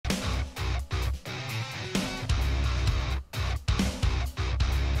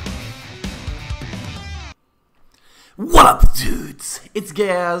What up, dudes? It's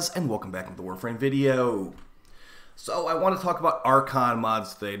Gaz, and welcome back to the Warframe video. So, I want to talk about ARCHON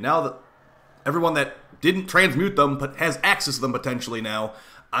mods today. Now that everyone that didn't transmute them, but has access to them potentially now,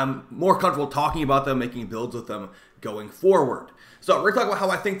 I'm more comfortable talking about them, making builds with them going forward. So, we're going to talk about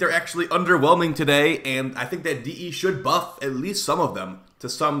how I think they're actually underwhelming today, and I think that DE should buff at least some of them to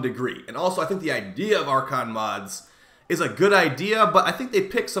some degree. And also, I think the idea of ARCHON mods is a good idea, but I think they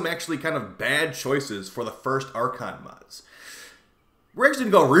picked some actually kind of bad choices for the first ARCHON mods. We're actually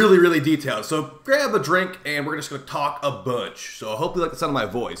going to go really detailed, so grab a drink and we're just going to talk a bunch. So I hope you like the sound of my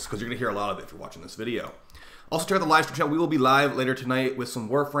voice, because you're going to hear a lot of it if you're watching this video. Also check out the live stream channel. We will be live later tonight with some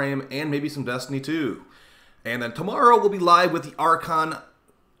Warframe and maybe some Destiny 2. And then tomorrow we'll be live with the ARCHON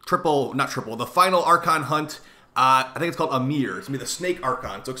the final ARCHON hunt. I think it's called Amir. It's going to be the Snake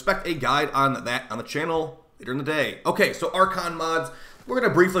ARCHON, so expect a guide on that on the channel later in the day. Okay, so ARCHON mods, we're going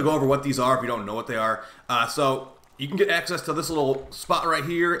to briefly go over what these are if you don't know what they are. So you can get access to this little spot right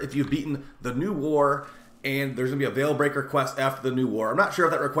here if you've beaten the new war, and there's going to be a Veilbreaker quest after the new war. I'm not sure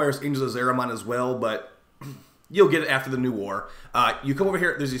if that requires Angels of Zariman as well, but you'll get it after the new war. You come over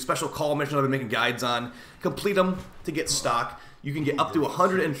here, there's these special call missions I've been making guides on. Complete them to get stock. You can get up to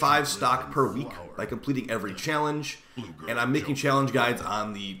 105 stock per week by completing every challenge, and I'm making challenge guides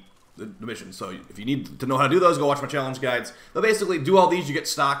on the mission. So if you need to know how to do those, go watch my challenge guides. But basically, do all these, you get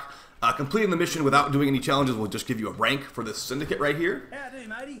stock. Completing the mission without doing any challenges will just give you a rank for this syndicate right here.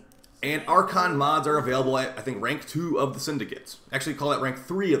 And ARCHON mods are available at, I think, rank 2 of the syndicates. Actually, call that rank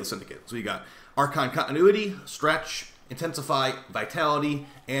 3 of the syndicate. So you got ARCHON Continuity, Stretch, Intensify, Vitality,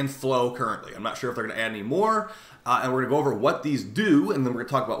 and Flow currently. I'm not sure if they're going to add any more. And we're going to go over what these do, and then we're going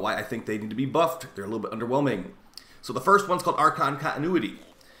to talk about why I think they need to be buffed. They're a little bit underwhelming. So the first one's called ARCHON Continuity.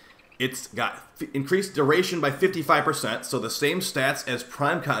 It's got increased duration by 55%, so the same stats as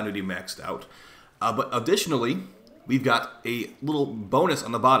Prime Continuity maxed out. But additionally, we've got a little bonus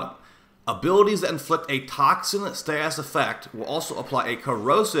on the bottom. Abilities that inflict a toxin status effect will also apply a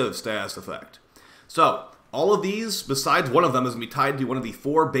corrosive status effect. So, all of these, besides one of them, is going to be tied to one of the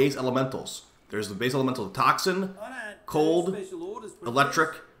 4 base elementals. There's the base elemental Toxin, Cold,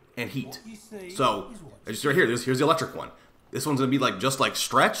 Electric, and Heat. So, as you see right here, here's the electric one. This one's going to be just like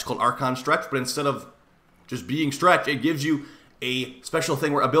Stretch, called ARCHON Stretch, but instead of just being Stretch, it gives you a special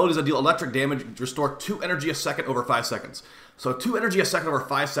thing where abilities that deal electric damage restore 2 energy a second over 5 seconds. So 2 energy a second over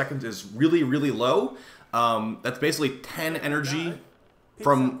 5 seconds is really low. That's basically 10 energy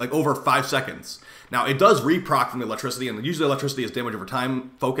from over 5 seconds. Now, it does reproc from the electricity, and usually electricity is damage over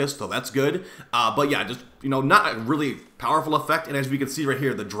time focused, so that's good. But yeah, just, not a really powerful effect, and as we can see right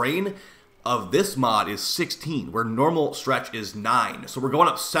here, the drain of this mod is 16, where normal Stretch is 9. So we're going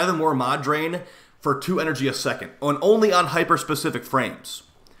up 7 more mod drain for 2 energy a second, and only on hyper-specific frames.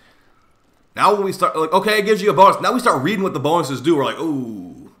 Now when we start, okay, it gives you a bonus. Now we start reading what the bonuses do. We're like,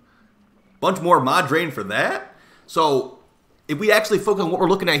 ooh, bunch more mod drain for that? So if we actually focus on what we're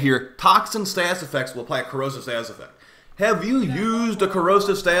looking at here, Toxin status effects will apply a corrosive status effect. Have you used a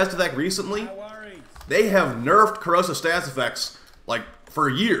corrosive status effect recently? They have nerfed corrosive status effects, for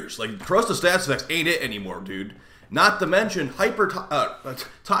years. Corrosive status effects ain't it anymore, dude. Not to mention,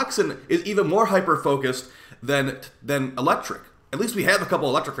 Toxin is even more hyper-focused than Electric. At least we have a couple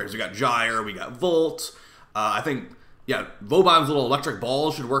electric frames. We got Gyre, we got Volt. I think, yeah, Vobon's little electric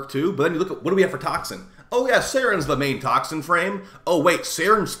balls should work too. But then you look at, what do we have for Toxin? Oh yeah, Saren's the main Toxin frame. Oh wait,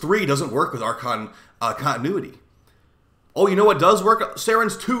 Saren's 3 doesn't work with ARCHON Continuity. Oh, you know what does work?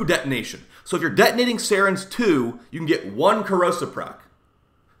 Saren's 2 detonation. So if you're detonating Saren's 2, you can get 1 corrosive proc.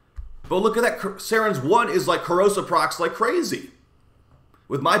 But look at that, Saren's 1 is corrosive procs like crazy.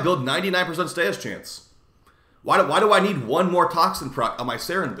 With my build, 99% status chance. Why do I need 1 more Toxin proc on my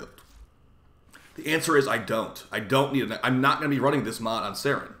Saren build? The answer is I don't. I don't need it. I'm not going to be running this mod on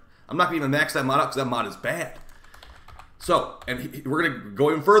Saren. I'm not going to even max that mod out because that mod is bad. So, and we're going to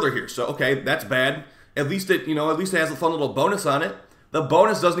go even further here. So, okay, that's bad. At least it has a fun little bonus on it. The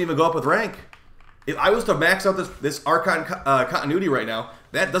bonus doesn't even go up with rank. If I was to max out this ARCHON Continuity right now,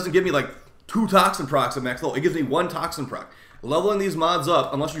 that doesn't give me 2 Toxin procs at max level. It gives me 1 Toxin proc. Leveling these mods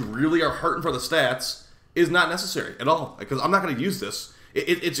up, unless you really are hurting for the stats, is not necessary at all. Because I'm not going to use this.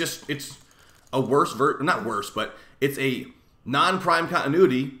 It's a worse not worse, but it's a non-prime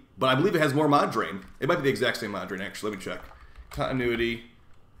continuity. But I believe it has more mod drain. It might be the exact same mod drain actually. Let me check. Continuity.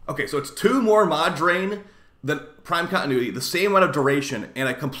 Okay, so it's 2 more mod drain than Prime Continuity, the same amount of duration, and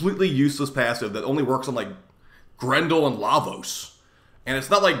a completely useless passive that only works on Grendel and Lavos. And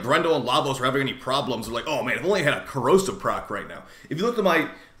it's not like Grendel and Lavos are having any problems. They're like, oh man, if only I had a corrosive proc right now. If you look at my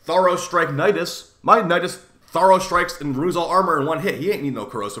Tharos Strike Nidus, my Nidus Thorough strikes and removes all armor in one hit. He ain't need no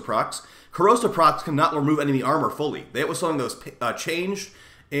corrosive procs. Corrosive procs cannot remove enemy armor fully. That was something that was changed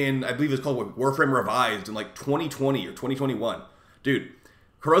in, I believe it's called Warframe Revised in like 2020 or 2021. Dude,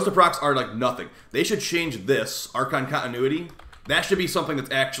 corrosive procs are like nothing. They should change this, Archon Continuity. That should be something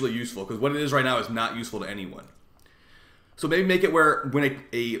that's actually useful, because what it is right now is not useful to anyone. So maybe make it where when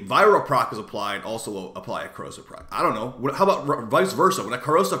a viral proc is applied, also apply a corrosive proc. I don't know. How about vice versa? When a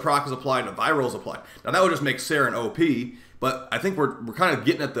corrosive proc is applied and a viral is applied. Now that would just make Saren OP, but I think we're kind of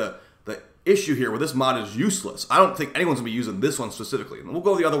getting at the issue here where this mod is useless. I don't think anyone's going to be using this one specifically. And we'll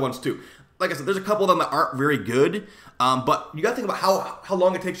go with the other ones too. Like I said, there's a couple of them that aren't very good, but you got to think about how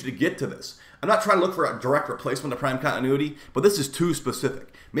long it takes you to get to this. I'm not trying to look for a direct replacement of Prime Continuity, but this is too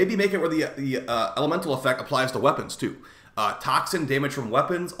specific. Maybe make it where the elemental effect applies to weapons too. Toxin damage from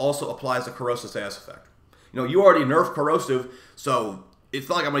weapons also applies to corrosive status effect. You know, you already nerfed corrosive, so it's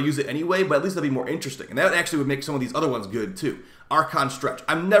not like I'm going to use it anyway, but at least that'd be more interesting. And that actually would make some of these other ones good too. Archon Stretch.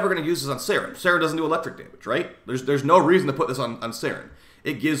 I'm never going to use this on Saren. Saren doesn't do electric damage, right? There's no reason to put this on Saren.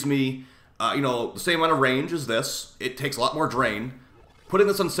 It gives me, you know, the same amount of range as this. It takes a lot more drain. Putting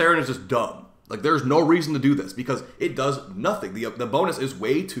this on Saren is just dumb. Like, there's no reason to do this because it does nothing. The bonus is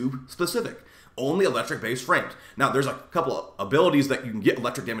way too specific. Only electric-based frames. Now, there's a couple of abilities that you can get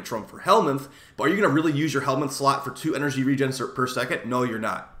electric damage from for Helminth, but are you going to really use your Helminth slot for 2 energy regens per second? No, you're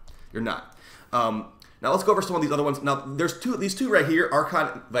not. You're not. Now, let's go over some of these other ones. Now, there's these two right here,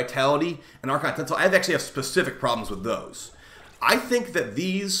 Archon Vitality and Archon Tensile. I actually have specific problems with those. I think that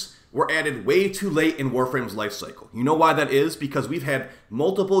these were added way too late in Warframe's life cycle. You know why that is? Because we've had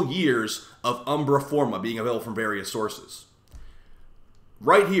multiple years of Umbra Forma being available from various sources.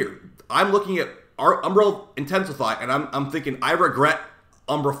 Right here, I'm looking at Umbra Intensify, and I'm thinking, I regret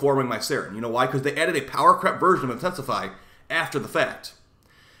Umbra forming my Saren. You know why? Because they added a power crept version of Intensify after the fact.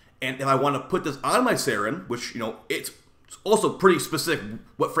 And if I want to put this on my Saren, which, you know, it's also pretty specific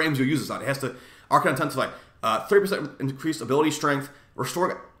what frames you use this on. It has to, Archon Intensify, 30% increased ability strength,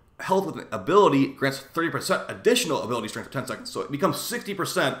 restoring health with an ability grants 30% additional ability strength for 10 seconds. So it becomes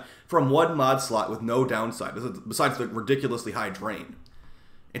 60% from one mod slot with no downside, besides the ridiculously high drain.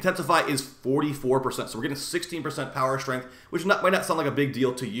 Intensify is 44%, so we're getting 16% power strength, which might not sound like a big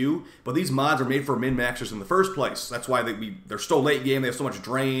deal to you, but these mods are made for min-maxers in the first place. That's why they're so late game, they have so much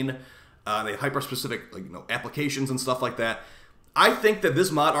drain, they have hyper-specific applications and stuff like that. I think that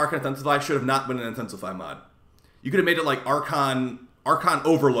this mod, Archon Intensify, should have not been an Intensify mod. You could have made it like Archon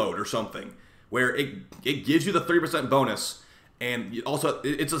Overload or something, where it gives you the 30% bonus, and also,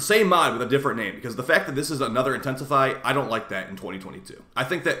 it's the same mod with a different name, because the fact that this is another Intensify, I don't like that in 2022. I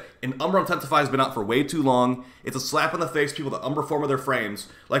think that an Umbra Intensify has been out for way too long. It's a slap in the face to people that Umbra form of their frames.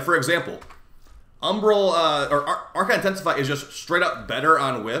 Like, for example, Archon Intensify is just straight up better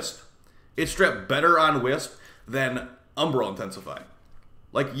on Wisp. It's straight up better on Wisp than Umbra Intensify.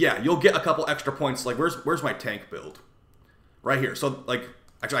 Like, yeah, you'll get a couple extra points. Like, where's my tank build? Right here. So, like,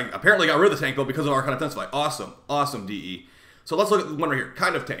 actually, I apparently got rid of the tank build because of Archon Intensify. Awesome. Awesome, DE. So let's look at the one right here,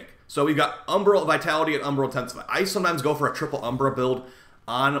 kind of tank. So we've got Umbra Vitality and Umbra Intensify. I sometimes go for a triple Umbra build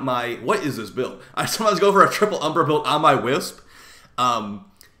on my... What is this build? I sometimes go for a triple Umbra build on my Wisp. And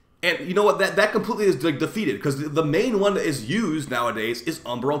you know what? That completely is defeated, because the main one that is used nowadays is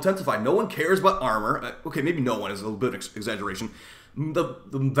Umbra Intensify. No one cares about armor. Okay, maybe no one is a little bit of exaggeration. The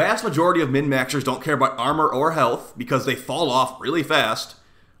vast majority of min-maxers don't care about armor or health because they fall off really fast.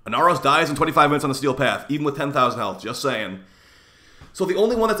 Anaros dies in 25 minutes on the Steel Path, even with 10,000 health, just saying. So the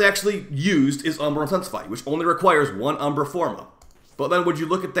only one that's actually used is Umbra Intensify, which only requires one Umbra Forma. But then would you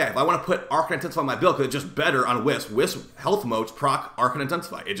look at that? If I want to put Archon Intensify on my build, because it's just better on Wisp. Wisp health modes proc Archon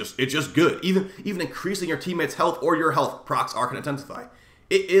Intensify. It's just good. Even increasing your teammates' health or your health procs Archon Intensify.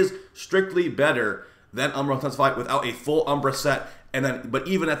 It is strictly better than Umbra Intensify without a full Umbra set. But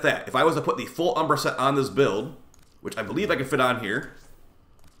even at that, if I was to put the full Umbra set on this build, which I believe I can fit on here,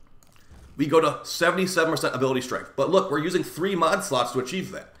 we go to 77% ability strength. But look, we're using 3 mod slots to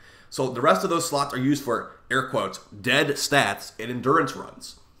achieve that. So the rest of those slots are used for, air quotes, dead stats and endurance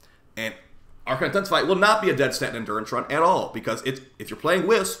runs. And Archon Intensify will not be a dead stat and endurance run at all, because if you're playing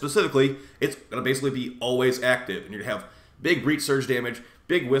Wisp specifically, it's going to basically be always active. And you're going to have big breach surge damage,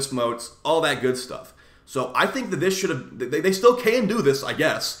 big Wisp motes, all that good stuff. So I think that this should have... They still can do this, I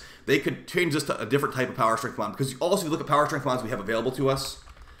guess. They could change this to a different type of power strength mod. Because also, if you look at power strength mods we have available to us,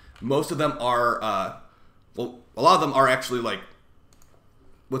 most of them are, well, a lot of them are actually like,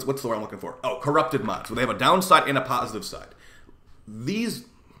 what's the word I'm looking for? Oh, corrupted mods, where they have a downside and a positive side. There's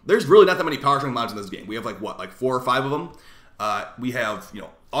really not that many power strength mods in this game. We have like 4 or 5 of them. We have,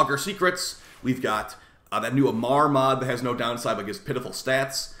 Augur Secrets. We've got that new Amar mod that has no downside but gives pitiful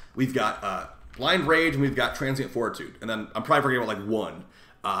stats. We've got Blind Rage, and we've got Transient Fortitude. And then I'm probably forgetting about like one.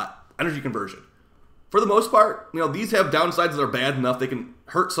 Energy Conversion. For the most part, these have downsides that are bad enough. They can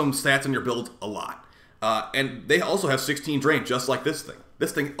hurt some stats in your build a lot. And they also have 16 Drain, just like this thing.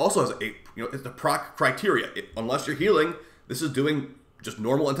 This thing also has it's the proc criteria. Unless you're healing, this is doing just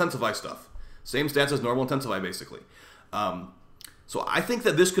normal Intensify stuff. Same stats as normal Intensify, basically. So I think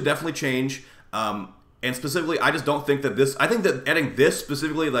that this could definitely change. And specifically, I just don't think that this... I think that adding this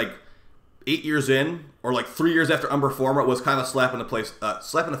specifically, like, 8 years in, or like 3 years after Umbra Forma, was kind of a slap in the face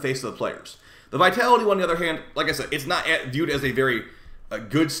of the players. The Vitality one, on the other hand, like I said, it's not viewed as a very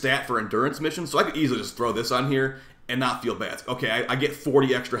good stat for endurance missions, so I could easily just throw this on here and not feel bad. Okay, I get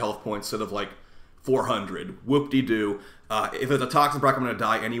 40 extra health points instead of like 400. Whoop-de-doo. If it's a Toxin proc, I'm going to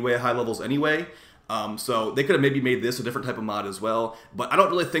die anyway at high levels anyway. So they could have maybe made this a different type of mod as well, but I don't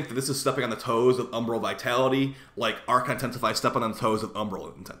really think that this is stepping on the toes of Umbral Vitality like Archon Intensify stepping on the toes of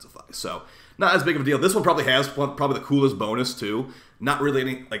Umbral Intensify. So not as big of a deal. This one probably has probably the coolest bonus too. Not really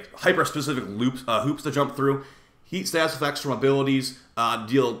any like hyper-specific hoops to jump through. Heat status effects from abilities,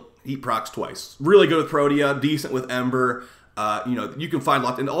 deal heat procs twice. Really good with Protea, decent with Ember. You can find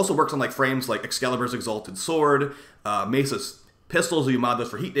lots, and it also works on like frames like Excalibur's Exalted Sword, Mesa's Pistols, you mod those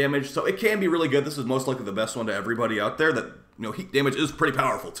for heat damage, so it can be really good. This is most likely the best one to everybody out there. That heat damage is pretty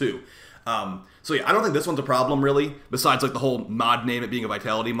powerful too. So yeah, I don't think this one's a problem really. Besides like the whole mod name, it being a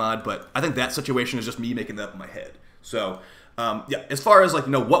Vitality mod, but I think that situation is just me making that up in my head. So yeah, as far as like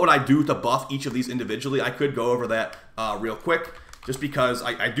what would I do to buff each of these individually, I could go over that real quick, just because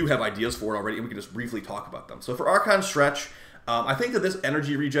I do have ideas for it already, and we can just briefly talk about them. So for Archon Stretch, I think that this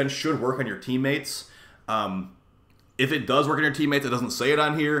energy regen should work on your teammates. If it does work on your teammates, it doesn't say it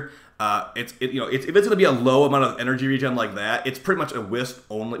on here. If it's going to be a low amount of energy regen like that, it's pretty much a Wisp,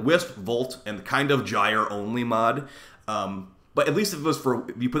 Volt, and kind of Gyre only mod. But at least if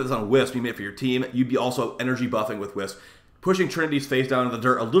you put this on Wisp, you made it for your team, you'd be also energy buffing with Wisp, pushing Trinity's face down in the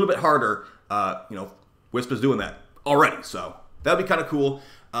dirt a little bit harder. Wisp is doing that already, so that'd be kind of cool.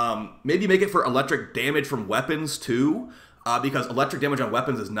 Maybe make it for electric damage from weapons too. Because electric damage on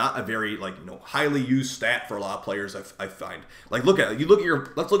weapons is not a very highly used stat for a lot of players. I find let's look at the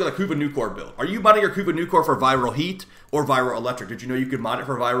Kuva Nucor build. Are you modding your Kuva Nucor for viral heat or viral electric? Did you know you could mod it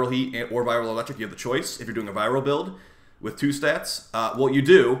for viral heat or viral electric? You have the choice if you're doing a viral build with 2 stats. Well, you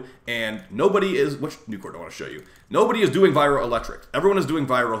do, and nobody is. Which Nucor do I want to show you? Nobody is doing viral electric. Everyone is doing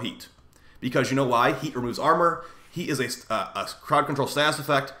viral heat because you know why? Heat removes armor. Heat is a crowd control status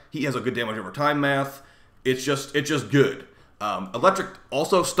effect. Heat has a good damage over time math. It's just good. Electric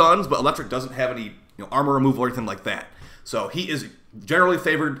also stuns, but electric doesn't have any armor removal or anything like that. So he is generally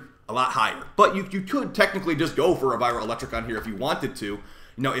favored a lot higher. But you could technically just go for a viral electric on here if you wanted to.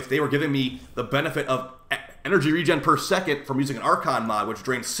 If they were giving me the benefit of energy regen per second from using an Archon mod, which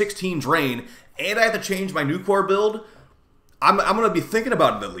drains 16 drain, and I have to change my Nucor build, I'm going to be thinking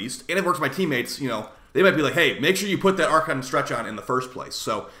about it at least. And it works with my teammates, they might be like, hey, make sure you put that Archon Stretch on in the first place.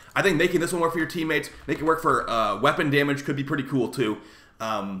 So I think making this one work for your teammates, make it work for weapon damage could be pretty cool too.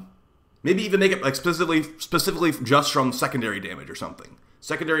 Maybe even make it like specifically just from secondary damage or something.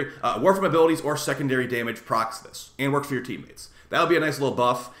 Secondary Warframe abilities or secondary damage procs this and works for your teammates. That would be a nice little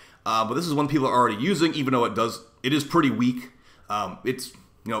buff. But this is one people are already using, even though it is pretty weak.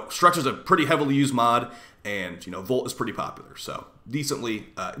 Stretch is a pretty heavily used mod, and Volt is pretty popular. So decent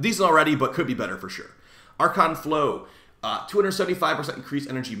already, but could be better for sure. Archon Flow, 275% increased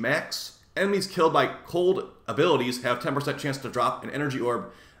energy max. Enemies killed by cold abilities have 10% chance to drop an energy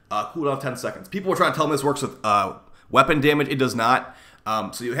orb, cooldown 10 seconds. People were trying to tell me this works with weapon damage. It does not.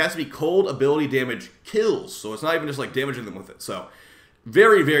 So it has to be cold ability damage kills. So it's not even just like damaging them with it. So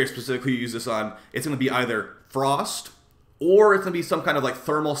very, very specifically use this on. It's going to be either Frost or it's going to be some kind of like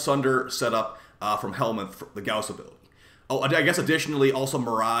Thermal Sunder setup from Helminth, the Gauss ability. Oh, I guess additionally, also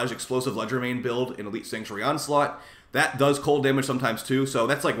Mirage, Explosive Ledger Main build in Elite Sanctuary Onslaught. That does cold damage sometimes too, so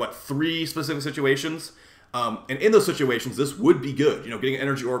that's like, what, 3 specific situations? And in those situations, this would be good. Getting an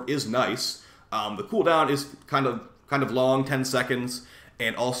Energy Orb is nice. The cooldown is kind of long, 10 seconds,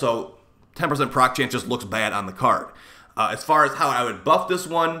 and also 10% proc chance just looks bad on the card. As far as how I would buff this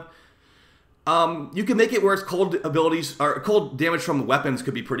one, you can make it where it's cold abilities or cold damage from weapons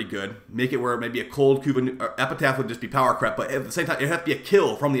could be pretty good. Make it where maybe a cold Epitaph would just be power creep, but at the same time it has to be a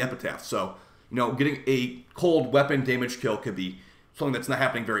kill from the Epitaph. So getting a cold weapon damage kill could be something that's not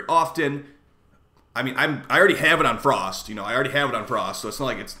happening very often. I mean, I already have it on Frost. I already have it on Frost, so it's not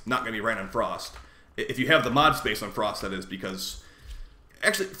like it's not going to be ran on Frost. If you have the mod space on Frost, that is, because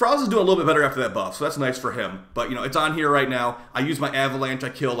actually, Frost is doing a little bit better after that buff, so that's nice for him. But, it's on here right now. I use my Avalanche. I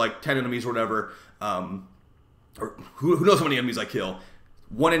kill, like, 10 enemies or whatever. Or who knows how many enemies I kill.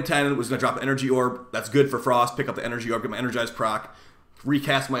 1 in 10 was going to drop an energy orb. That's good for Frost. Pick up the energy orb, get my energized proc,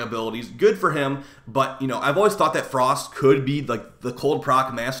 recast my abilities. Good for him, but, you know, I've always thought that Frost could be like the cold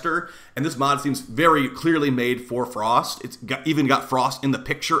proc master, and this mod seems very clearly made for Frost. It's even got Frost in the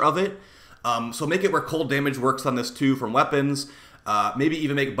picture of it. So make it where cold damage works on this too from weapons. Maybe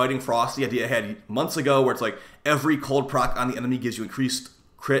even make Biting Frost the idea I had months ago, where it's like every cold proc on the enemy gives you increased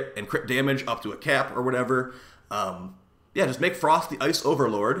crit and crit damage up to a cap or whatever. Yeah, just make Frost the Ice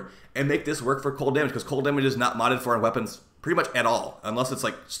Overlord and make this work for cold damage, because cold damage is not modded for on weapons pretty much at all, unless it's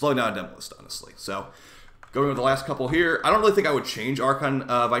like slowing down a demo list, honestly. So going with the last couple here, I don't really think I would change Archon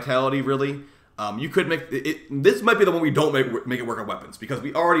Vitality, really. You could make it. This might be the one we don't make it work on weapons, because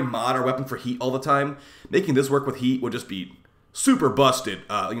we already mod our weapon for heat all the time. Making this work with heat would just be super busted.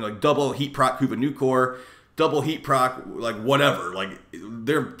 You know, like double heat proc Kuva Nucor, double heat proc, like whatever. Like,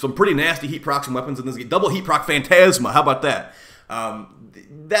 there are some pretty nasty heat procs and weapons in this game. Double heat proc Phantasma, how about that?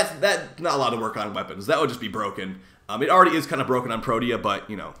 That's not allowed to work on weapons. That would just be broken. It already is kind of broken on Protea, but,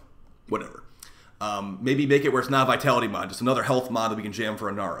 you know, whatever. Maybe make it where it's not a Vitality mod, just another health mod that we can jam for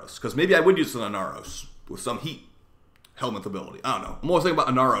a Naros. Because maybe I would use it on Naros with some heat helmet ability. I don't know. I'm always thinking about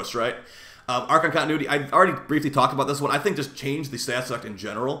a Naros, right? Archon Continuity, I already briefly talked about this one. I think just change the stat select in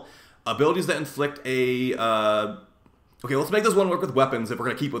general. Abilities that inflict a... okay, let's make this one work with weapons if we're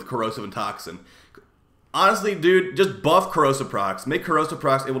going to keep with Corrosive and Toxin. Honestly, dude, just buff Corrosive procs. Make Corrosive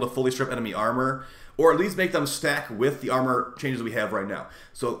procs able to fully strip enemy armor, or at least make them stack with the armor changes we have right now.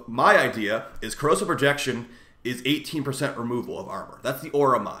 So my idea is Corrosive Projection is 18% removal of armor. That's the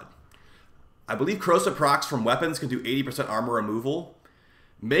Aura mod. I believe Corrosive procs from weapons can do 80% armor removal.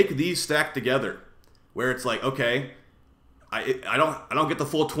 Make these stack together, where it's like, okay, I don't get the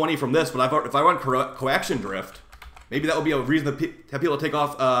full 20 from this, but if I run Coaction Drift, maybe that would be a reason to have people take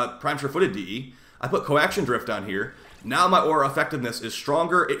off Prime Sure-Footed DE. I put Coaction Drift on here. Now my Aura effectiveness is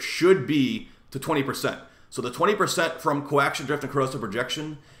stronger. It should be to 20%. So the 20% from Coaction Drift and Corrosive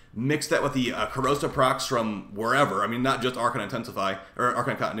Projection, mix that with the Corrosive procs from wherever. I mean, not just Archon Intensify or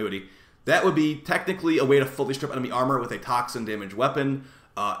Archon Continuity. That would be technically a way to fully strip enemy armor with a Toxin damage weapon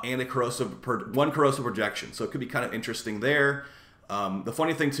and a one Corrosive Projection. So it could be kind of interesting there. The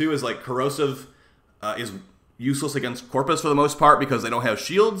funny thing too is, like, Corrosive is useless against Corpus for the most part because they don't have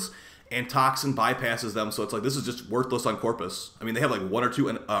shields, and Toxin bypasses them. So it's like, this is just worthless on Corpus. I mean, they have like 1 or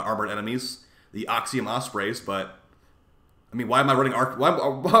 2 armored enemies, the Oxium Ospreys, but I mean, why am I running why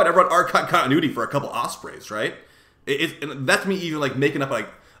would I run Archon Continuity for a couple Ospreys, right? And that's me even like making up like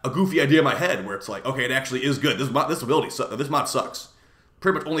a goofy idea in my head where it's like, okay, it actually is good. This mod sucks.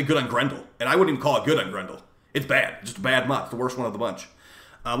 Pretty much only good on Grendel, and I wouldn't even call it good on Grendel. It's bad, just a bad mod. It's the worst one of the bunch.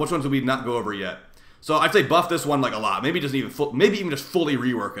 Which ones did we not go over yet? So I'd say buff this one like a lot. Maybe just maybe even just fully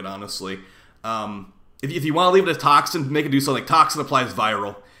rework it, honestly. If you want to leave it as Toxin, make it do something like Toxin applies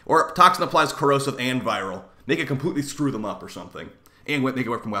Viral, or Toxin applies Corrosive and Viral. Make it completely screw them up or something, and make it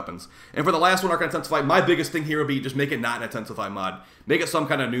work from weapons. And for the last one, Archon Intensify, my biggest thing here would be just make it not an Intensify mod. Make it some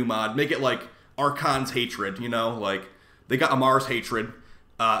kind of new mod. Make it like Archon's Hatred, you know, like they got Amar's Hatred.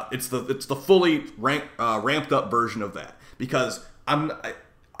 It's the fully ramped up version of that, because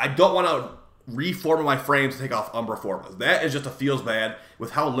I don't want to reform my frames to take off Umbra formas. That is just a feels bad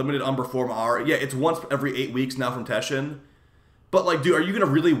with how limited Umbra forma are. Yeah, it's once every 8 weeks now from Teshin. But like, dude, are you gonna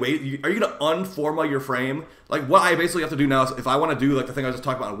really wait? Are you gonna unforma your frame? Like, what I basically have to do now is, if I want to do like the thing I was just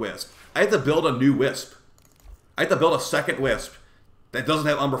talking about in Wisp, I have to build a new Wisp. I have to build a second Wisp that doesn't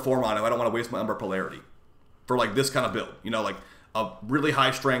have Umbra forma on it. I don't want to waste my Umbra polarity for like this kind of build. You know, like a really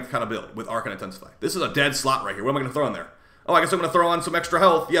high strength kind of build with Archon Intensify. This is a dead slot right here. What am I gonna throw in there? Oh, I guess I'm going to throw on some extra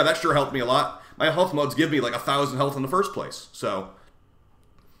health. Yeah, that sure helped me a lot. My health modes give me like 1,000 health in the first place. So,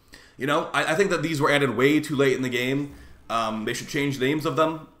 you know, I think that these were added way too late in the game. They should change the names of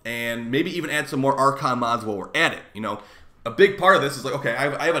them, and maybe even add some more Archon mods while we're at it. You know, a big part of this is like, okay,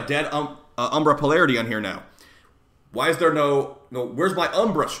 I have a dead Umbra polarity on here now. Why is there no, where's my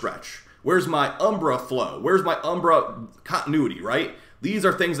Umbra stretch? Where's my Umbra flow? Where's my Umbra continuity, right? These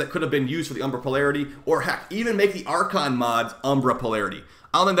are things that could have been used for the Umbra polarity, or heck, even make the Archon mods Umbra polarity.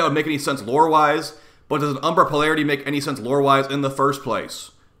 I don't think that would make any sense lore-wise, but does an Umbra polarity make any sense lore-wise in the first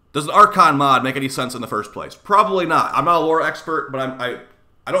place? Does an Archon mod make any sense in the first place? Probably not. I'm not a lore expert, but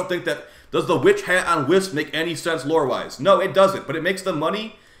I don't think that... Does the Witch Hat on Wisp make any sense lore-wise? No, it doesn't, but it makes them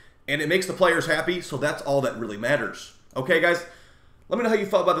money, and it makes the players happy, so that's all that really matters. Okay, guys? Let me know how you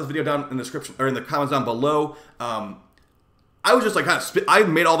felt about this video down in the description, or in the comments down below. I was just like I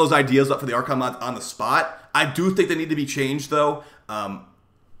made all those ideas up for the Archon mods on the spot. I do think they need to be changed though.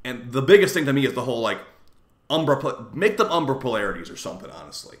 And the biggest thing to me is the whole like make them Umbra polarities or something,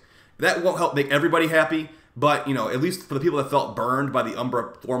 honestly. That won't help make everybody happy, But, you know, at least for the people that felt burned by the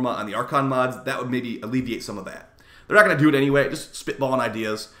Umbra Forma on the Archon mods, that would maybe alleviate some of that. They're not going to do it anyway, just spitballing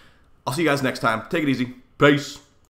ideas. I'll see you guys next time. Take it easy. Peace.